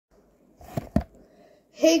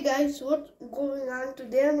Hey guys, what's going on?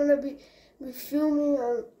 Today I'm gonna be filming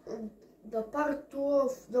the part 2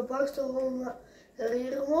 of the Barcelona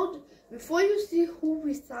career mode. Before you see who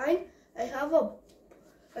we signed, I have a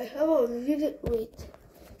video. Wait,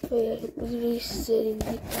 resetting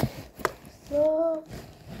it. So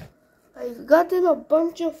I've gotten a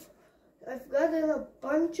bunch of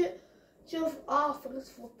offers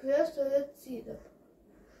for players. So let's see them.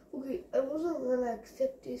 Okay, I wasn't gonna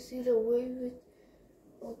accept this either way with.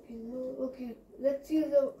 Okay, no, okay, let's see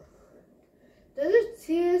does it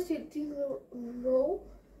seriously think no?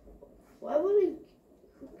 Why would I,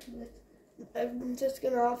 okay, I'm just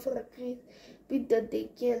gonna offer a great bid that they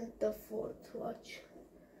can't afford to watch.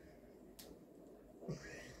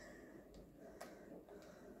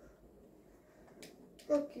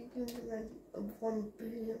 Okay, give me like 1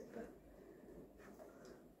 billion.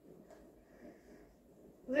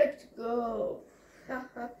 Let's go.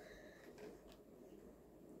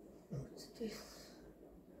 What's this?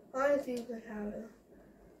 I think I have it.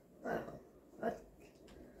 Wow.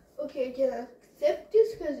 Okay, I can accept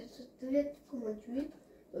this because it's Atletico Madrid.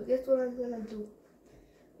 So guess what I'm gonna do?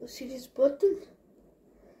 You see this button?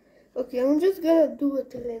 Okay, I'm just gonna do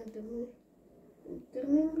it randomly.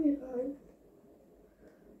 Turning behind.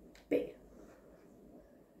 Bam.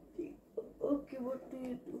 Okay, what do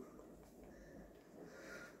you do?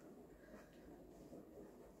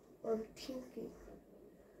 I'm thinking.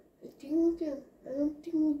 I don't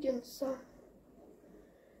think we can sign.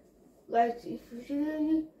 Guys, if we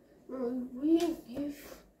give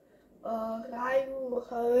Rayo, or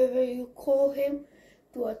however you call him,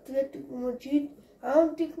 to Atletico Madrid, I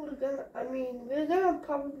don't think we're gonna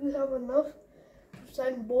probably have enough to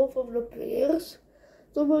sign both of the players.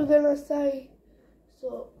 So we're gonna sign,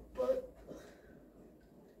 but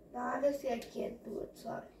honestly I can't do it,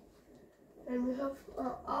 sorry. And we have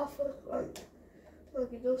an offer on.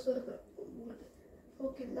 Okay, those are the good.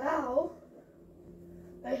 Okay, now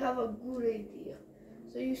I have a good idea.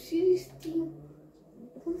 So you see this team?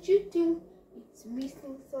 Don't you think it's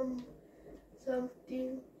missing something?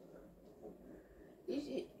 Is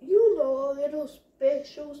it, a little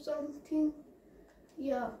special something?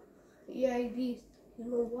 Yeah, it is. You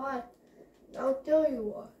know what? I'll tell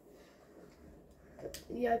you what.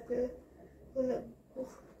 Yeah, I'm gonna go.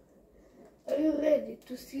 Are you ready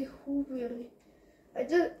to see who really?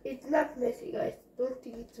 It's not Messi, guys. Don't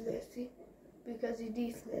think it's Messi, because it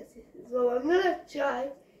is Messi. So I'm gonna try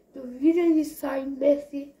to really sign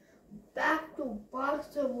Messi back to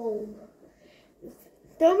Barcelona.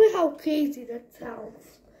 Tell me how crazy that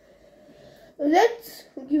sounds. Let's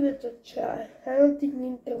give it a try. I don't think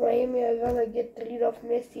Inter Miami are gonna get rid of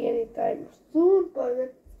Messi anytime soon,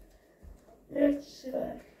 but let's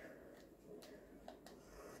try.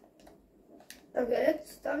 Okay,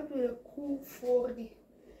 let's start with a cool 40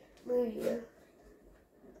 million.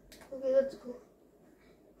 Okay, let's go.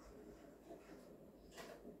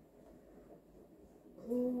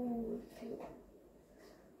 Ooh,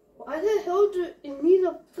 why the hell do you need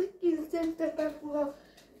a freaking center back for a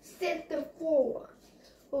center forward?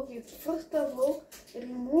 Okay, first of all,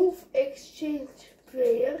 remove exchange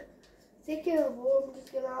player. Second of all, I'm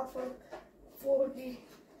just gonna offer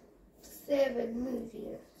 47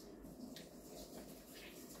 million.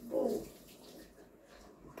 Oh.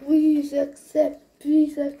 Please accept.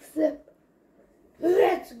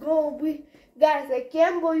 Let's go. Guys, I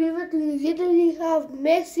can't believe it. We literally have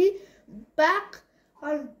Messi back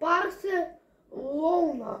on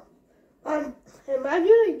Barcelona. Imagine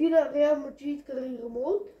I did a Real Madrid career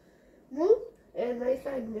mode and I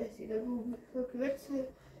signed Messi. Okay, let's see.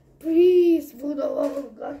 Please, for the love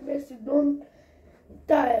of God, Messi, don't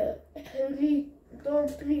retire.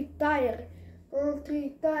 Don't retire.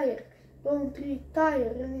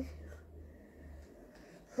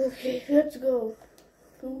 Okay, let's go.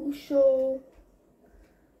 Show.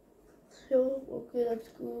 Okay, let's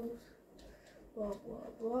go. Blah, blah,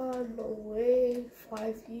 blah. No way.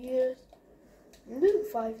 5 years. I'm doing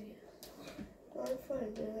 5 years. I'm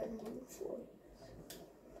fine. Then I'm doing 4 years.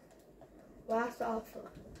 Last offer.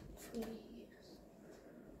 3 years.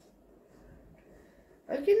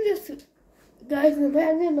 I can just... Guys,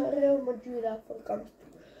 imagine a Real Madrid offer comes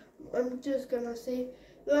through. I'm just gonna say,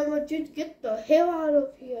 Real Madrid, get the hell out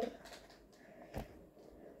of here.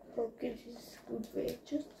 Okay, this is good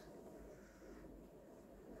wages.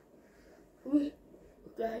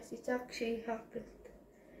 Guys, it actually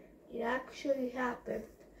happened.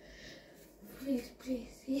 Please,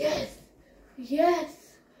 yes.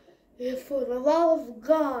 For the love of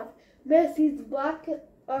God, Messi's back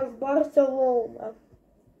on Barcelona.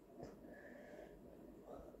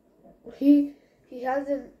 He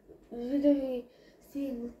hasn't literally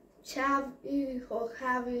seen Chavi or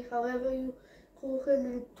Javi, however you call him,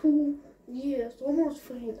 in 2 years, almost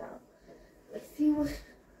 3 now. Let's see what,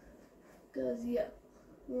 because yeah,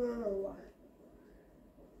 I don't know why.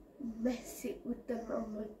 Messi with the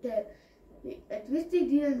number 10. At least they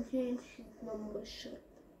didn't change his number shirt.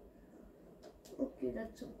 Okay,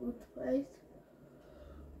 that's a good price.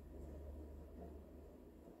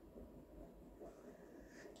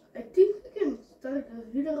 I think we can start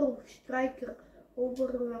a little striker over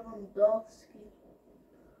Lewandowski.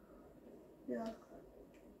 Yeah.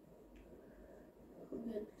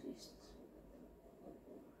 Forget this.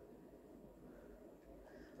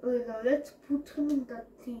 Okay, now let's put him in that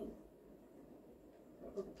team.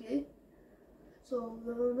 Okay. So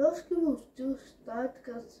Lewandowski will still start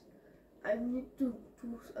because I need to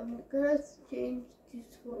do. I'm gonna change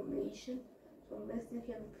this formation so Messi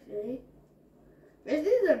can play.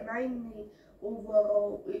 Messi is a 90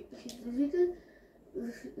 overall. He's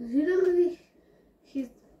literally, he's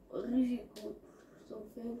really good. So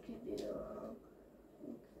thank you, dear.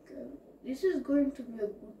 Okay. This is going to be a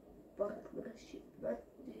good partnership, not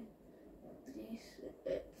this.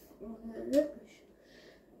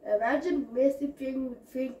 Imagine Messi playing with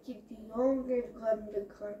Frankie de Jong and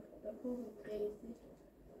Gundogan. That would be crazy.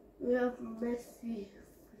 We have Messi.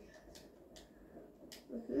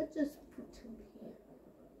 Okay, let's just put him here.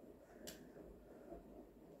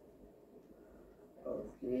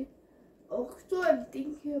 Okay. Also, I'm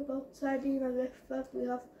thinking about signing a left back.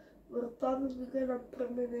 We're probably gonna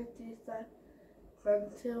permanently sign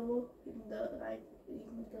Cancelo in the right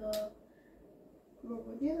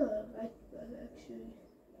actually.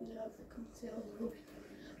 We have Cancelo.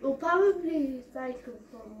 We'll probably sign him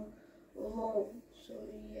from loan. So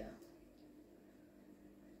yeah.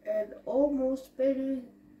 And almost Pedri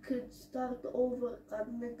could start over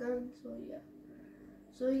Gundogan.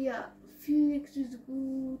 So yeah, Felix is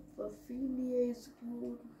good, Rafinha is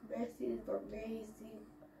good, Messi is amazing,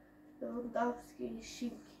 Lewandowski is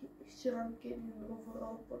shrunken in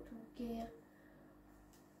overall, but who cares?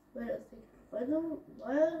 Wait a second,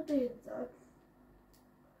 why are they not?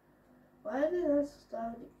 Why are they not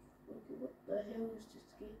starting? Okay, what the hell is this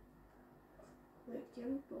game? Wait, can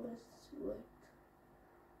we press? Wait,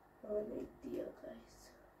 I have an idea, guys.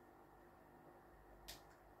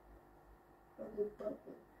 Okay,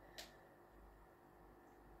 perfect.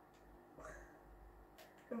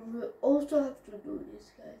 And we also have to do this,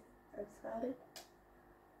 guys. I'm sorry.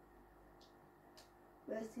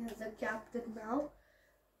 Messi is the captain now.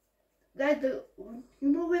 Guys, you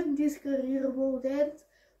know when this career mode ends?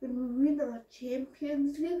 When we win our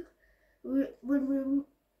Champions League? When we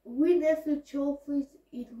win every trophy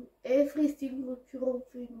in every single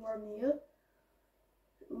trophy in 1 year.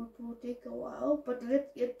 It will take a while, but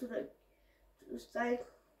let's get to the side.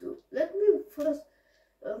 Let me first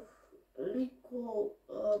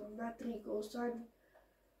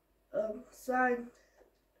sign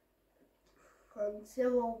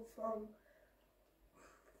Cancelo from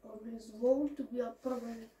his loan to be a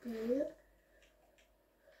permanent player.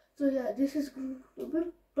 So yeah, this is going to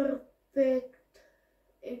be perfect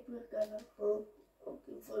if we're gonna go.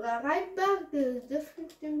 Okay, for the right back, there is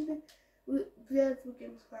definitely players we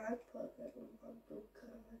can sign, but I don't want to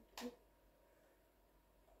currently.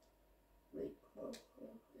 Wait,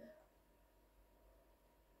 yeah.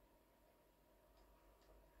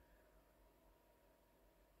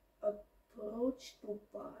 Approach to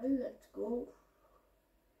buy, let's go.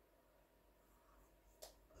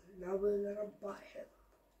 Now we're gonna buy him.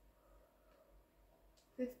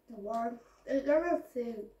 51. They're gonna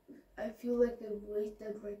say, I feel like they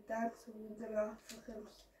wasted my time, so we're gonna offer him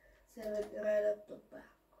 7 right up the back.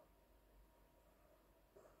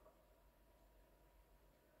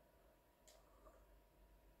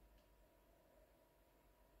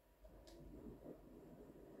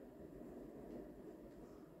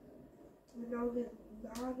 We know he's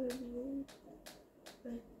not in the mood.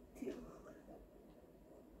 Like,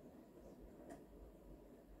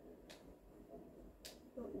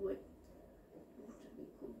 but wait, we have to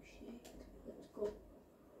negotiate. Let's go.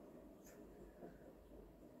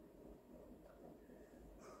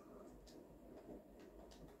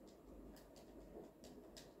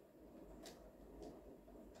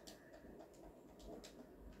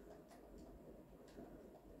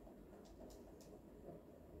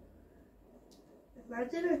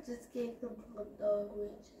 Imagine if this gave him $1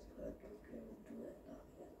 wages, but I can't do it now.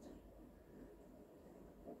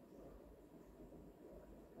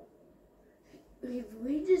 His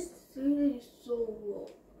wages really so low.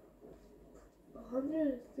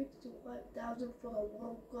 165,000 for a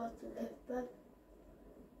world-class left back.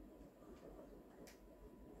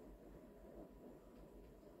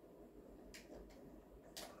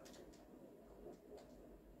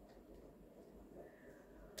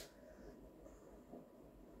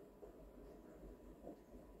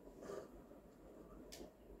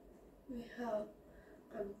 We have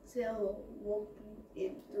Cancelo walking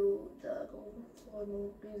into the room for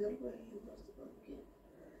no reason where he was okay.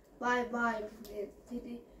 Bye bye, Man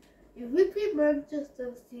City. If we play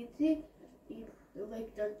Manchester City, if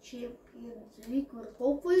like the Champions League, we're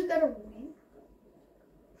hopefully gonna win.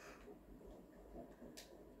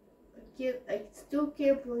 I still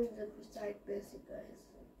can't believe that we signed Messi, guys.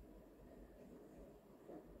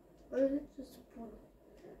 But it's just fun.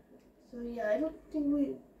 So yeah, I don't think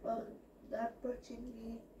we are that much in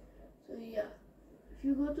need. So yeah, if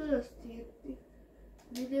you go to the state,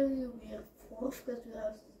 literally we are fourth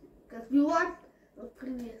because we won the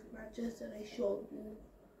previous matches that I showed you.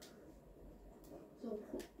 So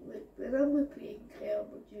when I'm playing Real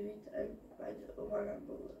Madrid, I don't want to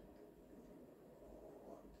know it.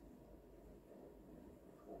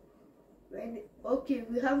 Okay,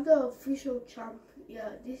 we have the official champ. Yeah,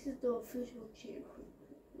 this is the official champ.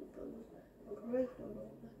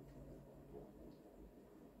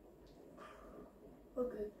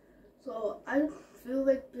 Okay, so I don't feel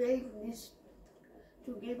like playing these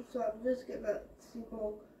two games, so I'm just gonna sing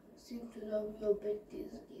to the real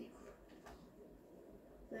Betis game.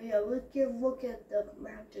 So yeah, we can look at the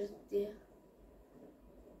matches there.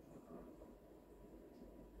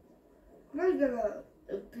 I'm not gonna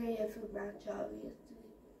play every match, obviously.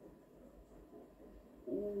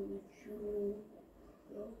 Ooh, true.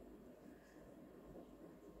 No.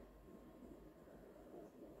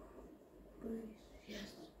 Please, yes,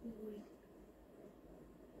 we win.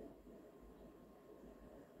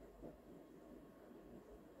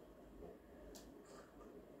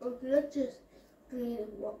 Okay, let's just play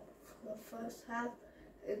the first half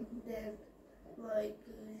and then like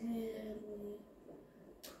really.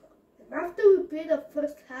 And after we play the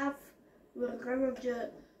first half, we're gonna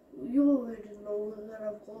just, you already know,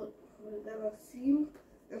 we're gonna sing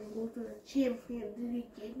and go to the Champions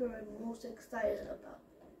League game that I'm most excited about.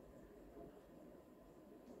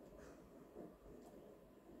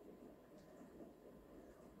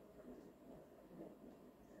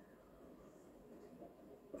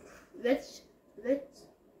 Let's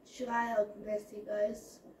try out Messi,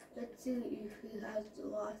 guys. Let's see if he has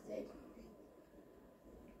lost anything.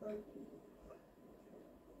 Okay.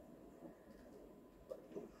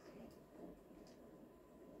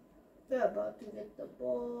 We're about to get the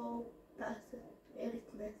ball, pass it, and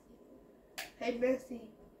it's Messi. Hey Messi.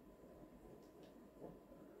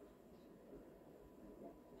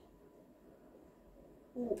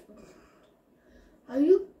 Ooh. Are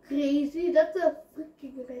you crazy? That's a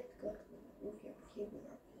freaking red card. Okay, I'm kidding.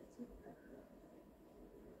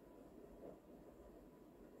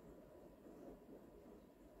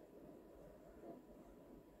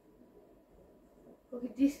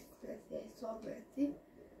 Okay, this is Messi. I saw Messi.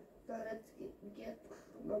 Now let's get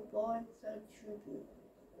my ball and start shooting.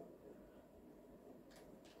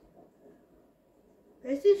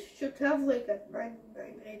 Messi should have like a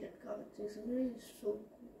 99 rated card. It's really so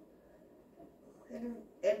cool.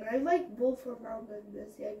 And I like both Ronaldo and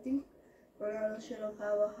Messi. I think Ronaldo should have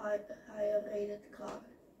a higher rated card.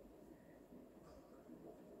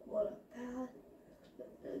 What a pass.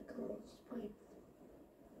 Goal sprint.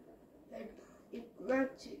 And it's not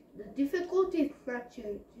the difficulty is not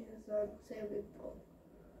changing, so I'm saving ball.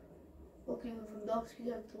 Okay, Lewandowski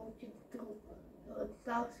has broken through.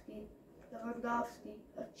 Lewandowski,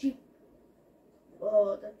 a cheap.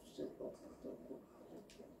 Oh, that's so cool.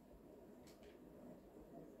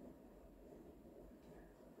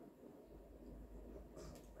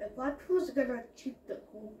 I thought he was gonna cheat the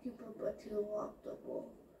goalkeeper, but he lost the ball.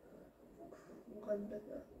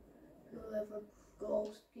 Lewandowski.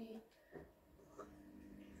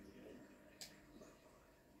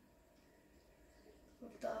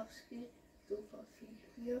 Lewandowski to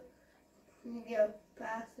Fafia. Yeah,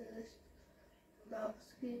 passes.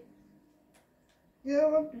 Lewandowski. You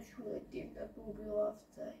don't want to shoot a team that will be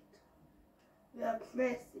offside. We have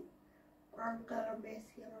Messi. Ankara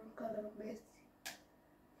Messi.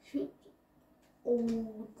 Shoot. Oh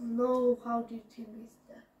no, how did he miss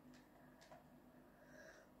that?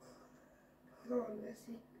 Come on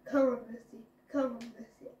Messi.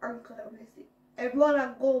 Ankara Messi. And what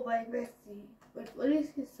a goal by Messi. But what is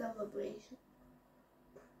his celebration?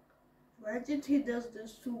 Imagine he does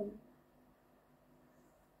this too.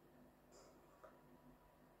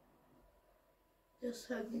 Just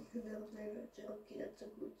hugging him and okay, that's a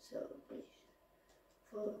good celebration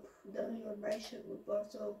for the reunition with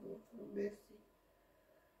Barcelona for Messi.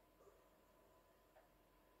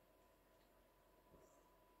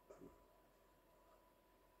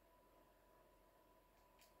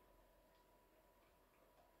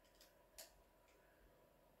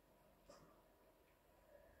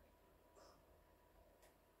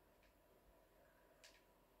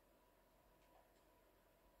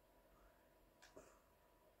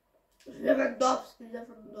 Lewandowski.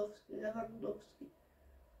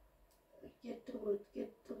 Get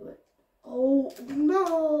through it. Oh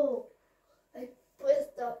no! I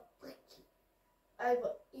pressed the freaking. I'm an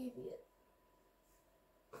idiot.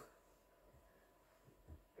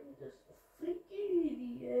 I'm just a freaking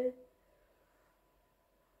idiot.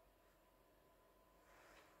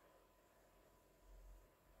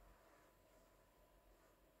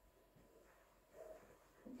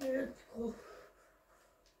 Let's go.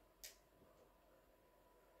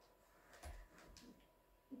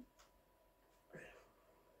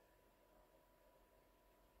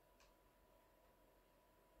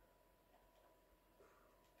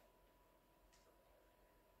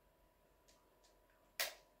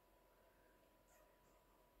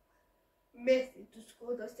 Messi to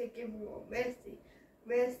score the second goal. Messi.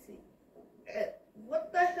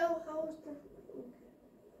 What the hell? How was that?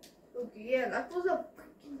 Okay, yeah, that was a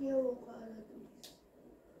freaking yellow card at least.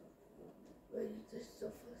 Wait, is this the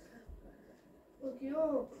first half? Okay,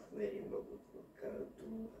 oh, very no good card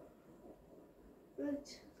too. But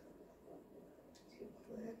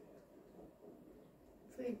plan.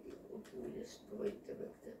 Thinking, okay, we destroyed them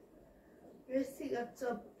with them. Messi got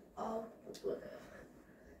some out, but whatever.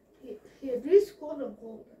 Here, they scored a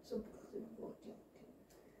goal. That's the most important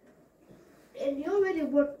thing. And you already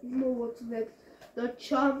want to know what's next. The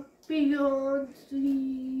Champions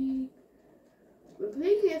League. We're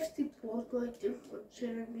playing FC Porto. I think for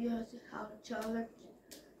Jeremy has a challenge.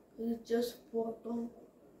 It's just Porto.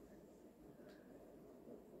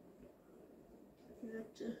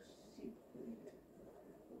 Let's just see.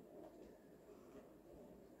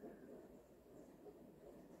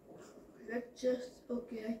 Let's just,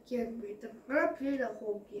 okay, I can't wait. I'm gonna play the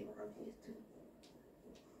whole game, obviously.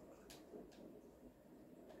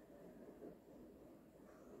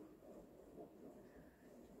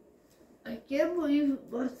 I can't believe it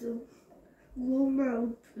was a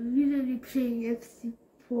Roma really playing FC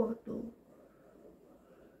Porto.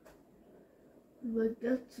 But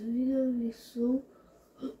that's really so.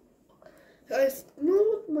 Guys, you know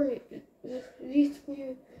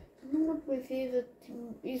what my favorite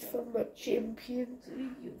team is from the Champions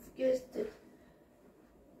League? You've guessed it.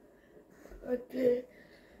 Okay,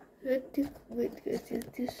 wait guys, is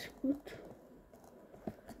this good?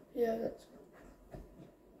 Yeah, that's good.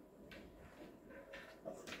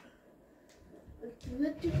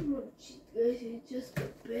 Athletic Madrid, guys, is just the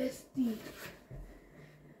best team.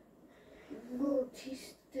 Notice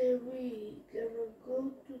the way gonna go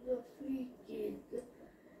to the free kick.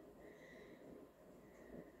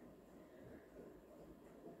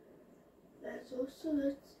 That's also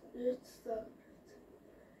let's start.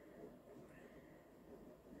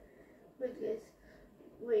 Wait guys,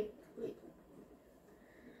 wait.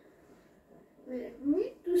 I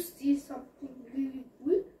need to see something really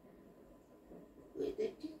good.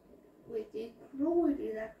 Wait, no, it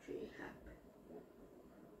did actually happen.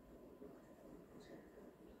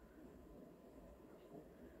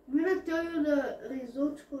 I'm gonna tell you the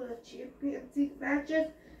results for the Champions League matches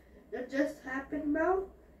that just happened now,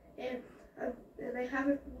 and I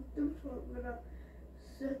haven't moved them, so I'm gonna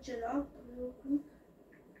search it out real quick.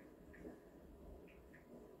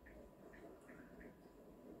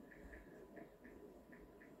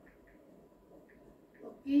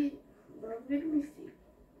 Okay, now let me see.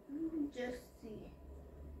 Just see.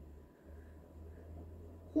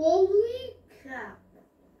 Holy crap!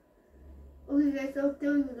 Okay guys, I'll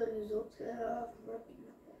tell you the results. I have nothing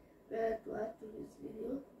bad to add to this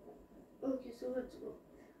video. Okay, so let's go.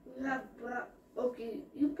 We have okay,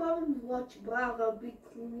 you probably watch Braga beat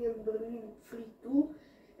Union Berlin 3-2,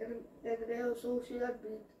 and Real Sociedad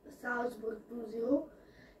beat Salzburg 2-0.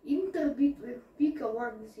 Inter beat Benfica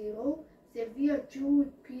 1-0. Sevilla drew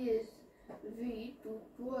with PSV 2-2.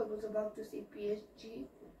 I was about to say PSG.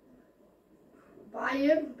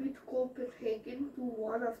 Bayern beat Copenhagen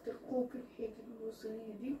 2-1 after Copenhagen was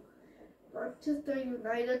leading. Manchester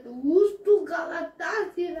United lose to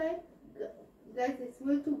Galatasaray. Guys, I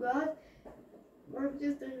swear to God,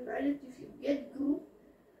 Manchester United, if you get group,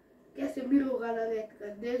 Casemiro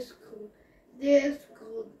Galareka, they're screwed. They're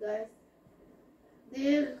screwed, guys.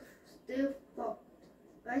 They're fucked.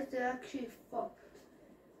 Guys, they're actually fucked.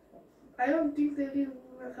 I don't think they're even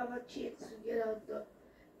gonna have a chance to get out the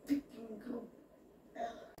freaking group.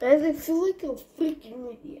 Guys, I feel like a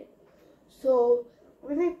freaking idiot. So,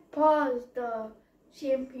 when I paused the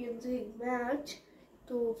Champions League match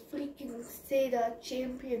to freaking say the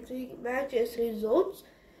Champions League matches results,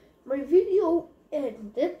 my video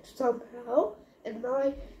ended somehow, and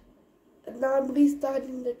now I'm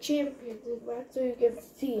restarting the Champions League match so you can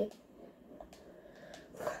see it.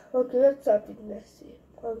 Okay, let's start with Messi.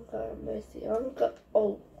 Ankara, Messi, Ankara,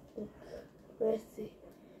 oh, Messi.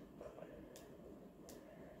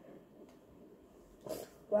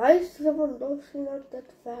 Why is Lewandowski not that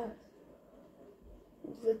fast?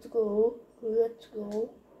 Let's go, let's go.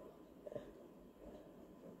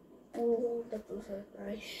 Oh, that was a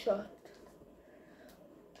nice shot.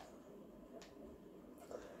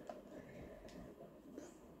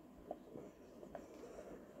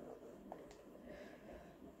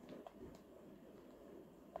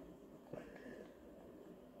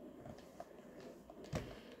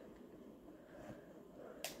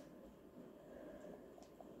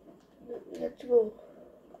 Let's go.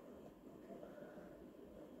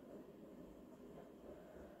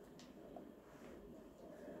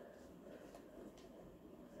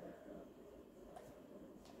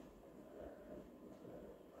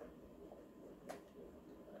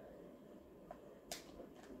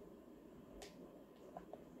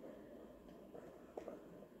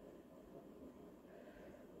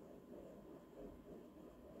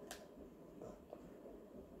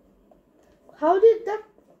 How did that?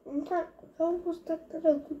 How was that a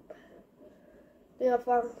good pass? They have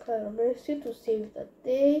Ankara, Messi to save the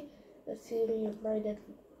day. The City United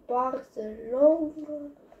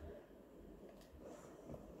Barcelona.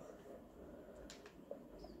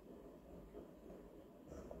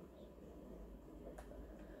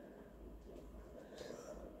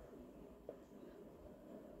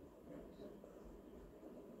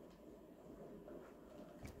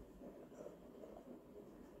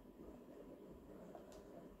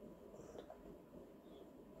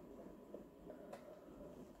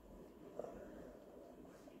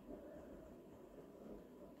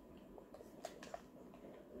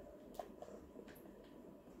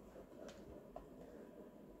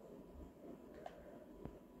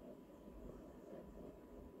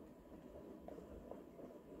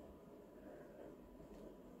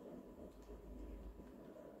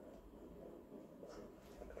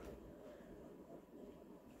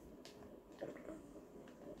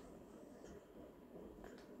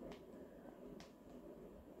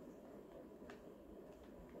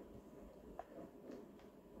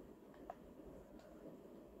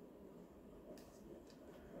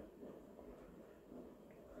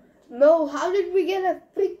 No, how did we get a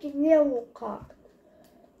freaking yellow card?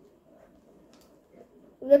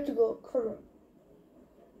 Let's go, come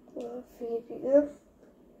on.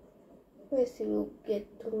 Messi will get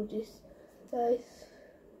through this, guys.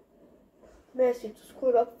 Messi to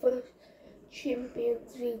score up first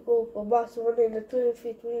Champions League goal for Barcelona in the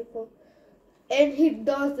 23-24. And he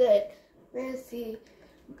does it. Messi,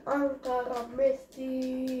 Ankara,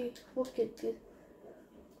 Messi. Look at this.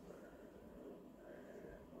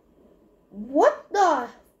 What the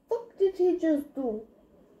fuck did he just do?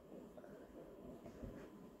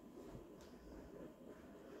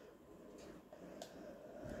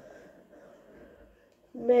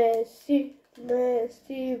 Messi,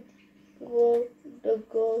 won the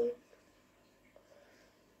goal.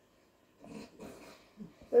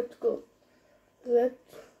 Let's go.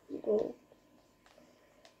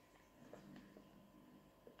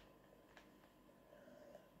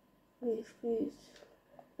 Please.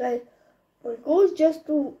 Guys, my goal is just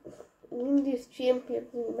to win this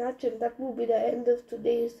Champions League match, and that will be the end of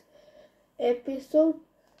today's episode.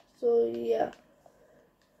 So yeah,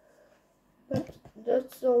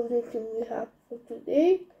 that's the only thing we have for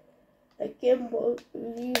today. I can't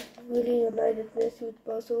believe we reunited Messi with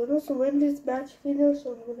Barcelona. So when this match finishes,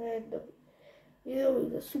 I'm gonna end the video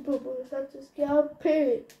with the Super Bowl Santos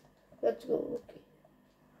campaign. Let's go. Okay.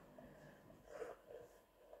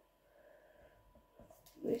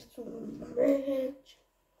 This match.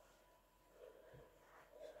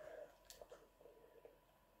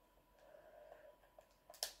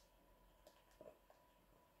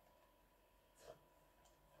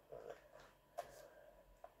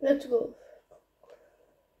 Let's go.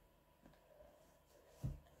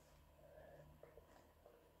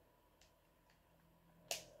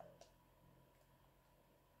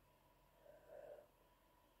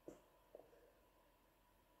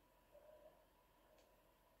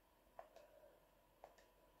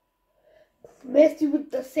 Messi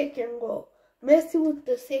with the second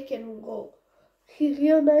goal. He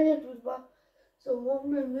reunited with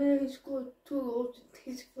Barcelona and he scored 2 goals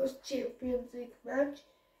in his first Champions League match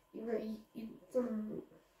in some minutes.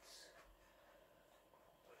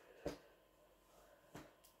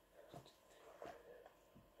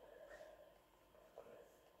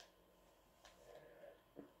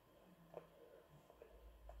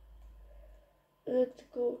 Let's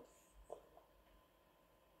go.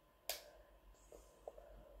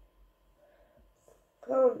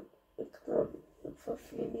 Come on, for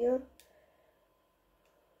win, yeah?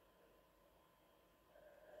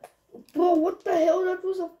 Bro, what the hell? That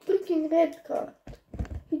was a freaking red card.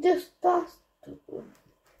 He just passed.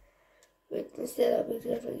 Wait, instead of it,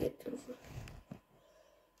 I get to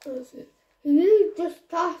it. He really just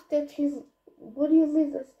passed it. What do you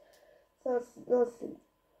mean that's nothing?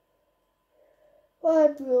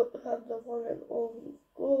 But we'll have the one and only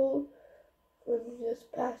goal. Let me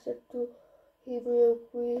just pass it to him real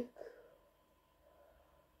quick.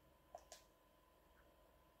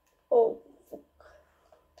 Oh, fuck.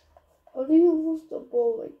 How do you lose the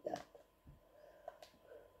ball like that?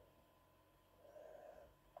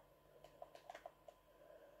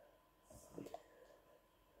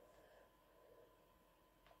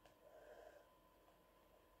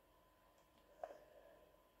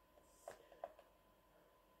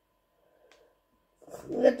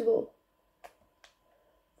 Let's go.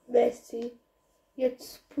 Messi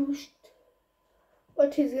gets pushed,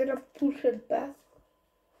 but he's gonna push it back.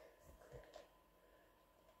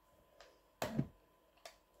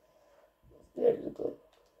 Let's go.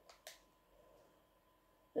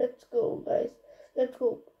 Let's go, guys. Let's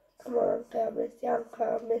go. Come on, Ankara Messi,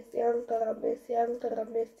 Ankara Messi, Ankara Messi, Ankara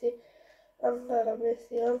Messi, Ankara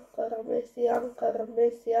Messi, Ankara Messi, Ankara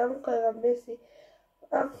Messi, Ankara Messi,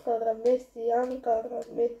 Ankara Messi, Ankara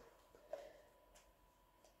Messi.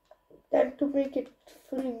 Time to make it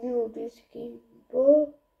 3-0 this game,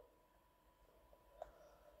 bro.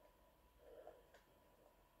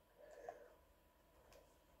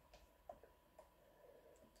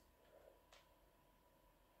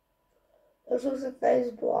 This was a nice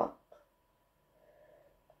block.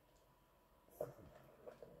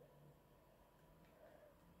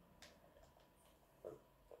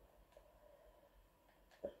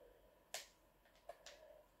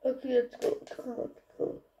 Okay, let's go. Come on, come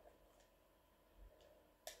on.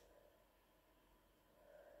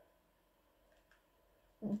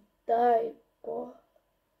 Die, boy.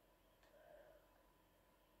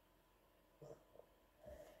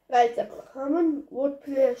 Guys, comment what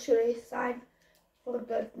player should I sign for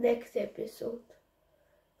the next episode,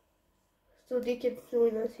 so they can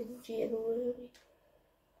join us in January.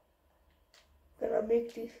 Gonna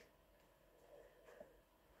make this.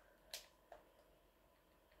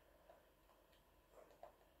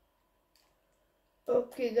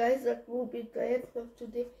 Okay guys, that will be the end of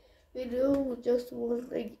today's video. We just won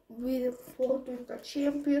like win for the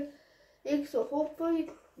champion. So hopefully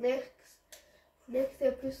next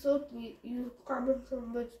episode you comment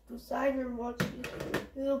somebody to sign and watch this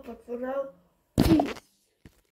video. But for now, peace.